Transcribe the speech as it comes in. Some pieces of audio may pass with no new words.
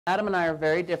Adam and I are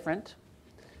very different.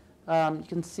 You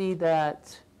can see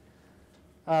that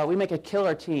we make a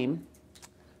killer team.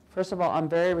 First of all, I'm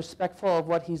very respectful of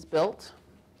what he's built.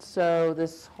 So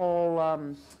this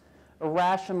whole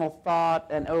irrational thought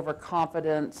and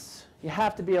overconfidence, you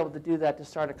have to be able to do that to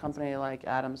start a company like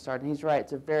Adam started. And he's right,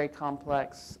 it's a very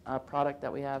complex product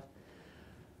that we have.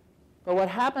 But what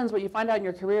happens, what you find out in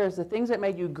your career is the things that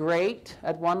made you great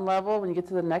at one level, when you get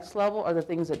to the next level, are the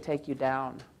things that take you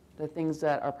down, the things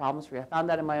that are problems for you. I found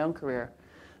that in my own career.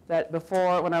 That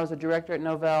before, when I was a director at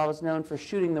Novell, I was known for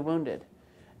shooting the wounded.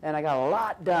 And I got a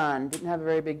lot done, didn't have a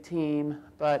very big team,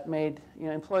 but made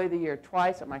Employee of the Year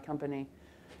twice at my company,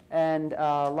 and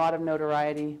a lot of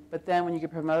notoriety. But then when you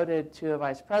get promoted to a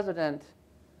vice president,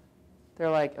 they're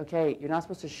like, okay, you're not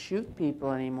supposed to shoot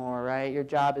people anymore, right? Your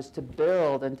job is to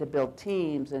build and to build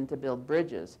teams and to build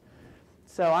bridges.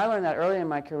 So I learned that early in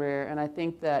my career, and I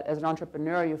think that as an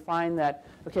entrepreneur, you find that,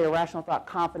 okay, irrational thought,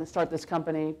 confidence, start this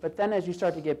company, but then as you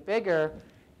start to get bigger,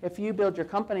 if you build your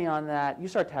company on that, you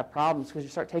start to have problems because you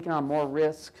start taking on more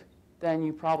risk than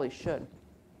you probably should.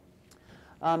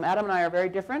 Adam and I are very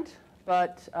different,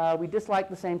 but we dislike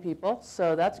the same people,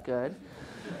 so that's good.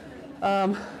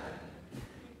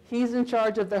 He's in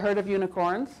charge of the herd of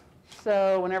unicorns.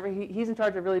 So whenever he's in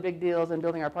charge of really big deals and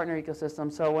building our partner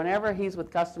ecosystem. So whenever he's with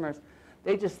customers,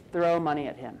 they just throw money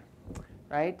at him,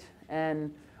 right?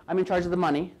 And I'm in charge of the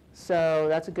money, so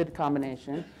that's a good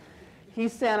combination.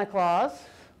 He's Santa Claus.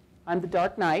 I'm the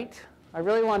Dark Knight. I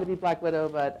really wanted to be Black Widow,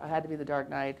 but I had to be the Dark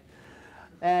Knight.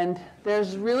 And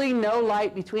there's really no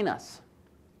light between us,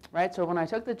 right? So when I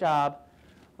took the job,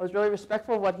 I was really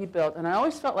respectful of what he built, and I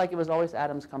always felt like it was always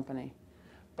Adam's company.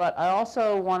 But I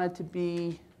also wanted to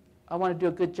do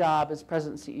a good job as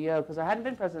president and CEO, because I hadn't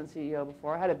been president and CEO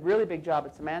before. I had a really big job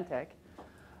at Symantec,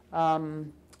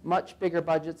 much bigger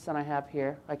budgets than I have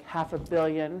here, like $500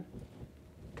 million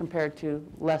compared to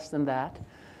less than that.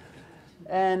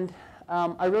 And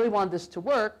I really wanted this to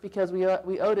work because we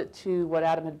owed it to what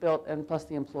Adam had built and plus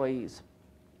the employees.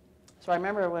 So I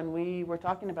remember when we were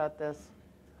talking about this,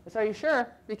 I said, are you sure?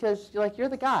 Because you're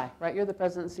the guy, right? You're the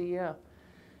president and CEO.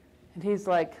 And he's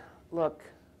like, look,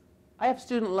 I have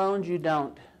student loans, you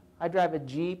don't. I drive a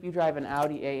Jeep, you drive an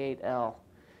Audi A8L.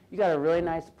 You got a really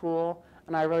nice pool,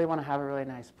 and I really want to have a really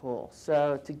nice pool.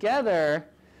 So together,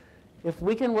 if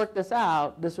we can work this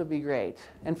out, this would be great.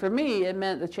 And for me, it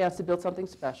meant the chance to build something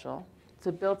special,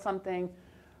 to build something.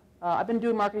 I've been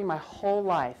doing marketing my whole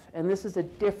life, and this is a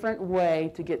different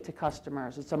way to get to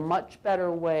customers. It's a much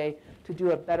better way to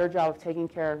do a better job of taking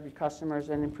care of your customers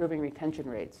and improving retention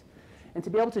rates. And to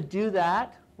be able to do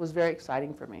that was very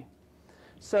exciting for me.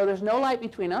 So there's no light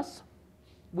between us.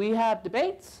 We have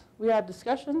debates, we have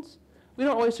discussions. We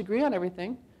don't always agree on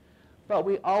everything, but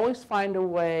we always find a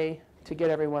way to get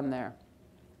everyone there.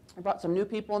 I brought some new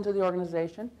people into the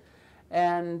organization,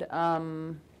 and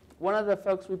one of the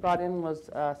folks we brought in was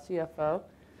CFO.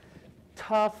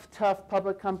 Tough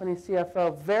public company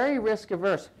CFO, very risk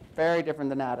averse, very different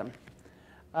than Adam.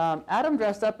 Adam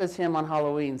dressed up as him on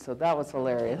Halloween, so that was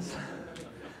hilarious.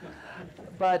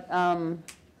 But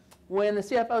when the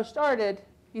CFO started,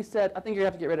 he said, I think you're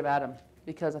going to have to get rid of Adam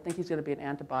because I think he's going to be an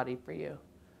antibody for you.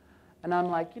 And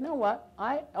I'm like, you know what?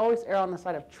 I always err on the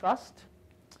side of trust.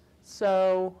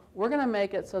 So we're going to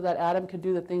make it so that Adam can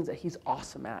do the things that he's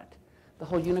awesome at. The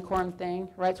whole unicorn thing,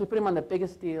 right? So we put him on the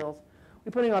biggest deals.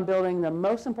 We put him on building the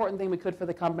most important thing we could for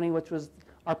the company, which was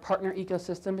our partner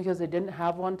ecosystem, because they didn't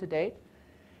have one to date.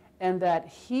 And that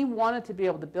he wanted to be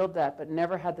able to build that, but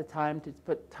never had the time to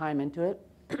put time into it.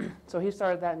 So he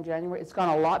started that in January. It's gone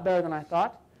a lot better than I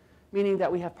thought, meaning that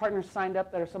we have partners signed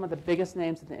up that are some of the biggest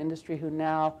names in the industry who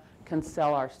now can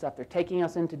sell our stuff. They're taking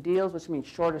us into deals, which means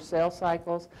shorter sales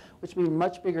cycles, which mean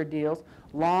much bigger deals,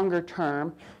 longer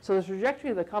term. So the trajectory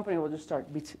of the company will just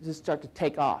start to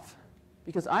take off.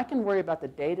 Because I can worry about the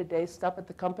day-to-day stuff at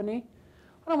the company.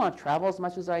 I don't want to travel as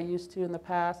much as I used to in the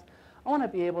past. I want to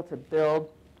be able to build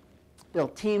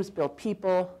teams, build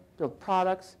people, build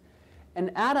products. And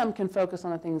Adam can focus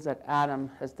on the things that Adam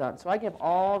has done. So I give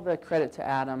all the credit to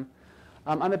Adam.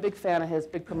 I'm a big fan of his,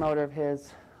 big promoter of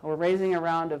his. We're raising a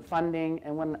round of funding,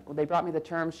 and when they brought me the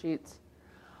term sheets,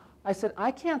 I said, I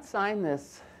can't sign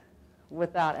this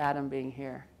without Adam being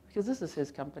here, because this is his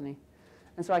company.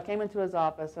 And so I came into his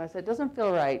office, and I said, it doesn't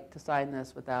feel right to sign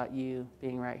this without you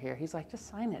being right here. He's like, just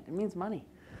sign it. It means money.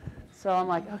 So I'm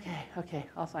like, okay,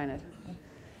 I'll sign it.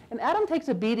 And Adam takes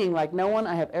a beating like no one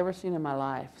I have ever seen in my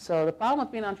life. So the problem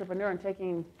with being an entrepreneur and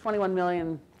taking $21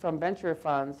 million from venture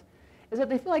funds is that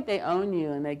they feel like they own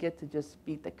you and they get to just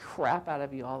beat the crap out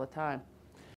of you all the time.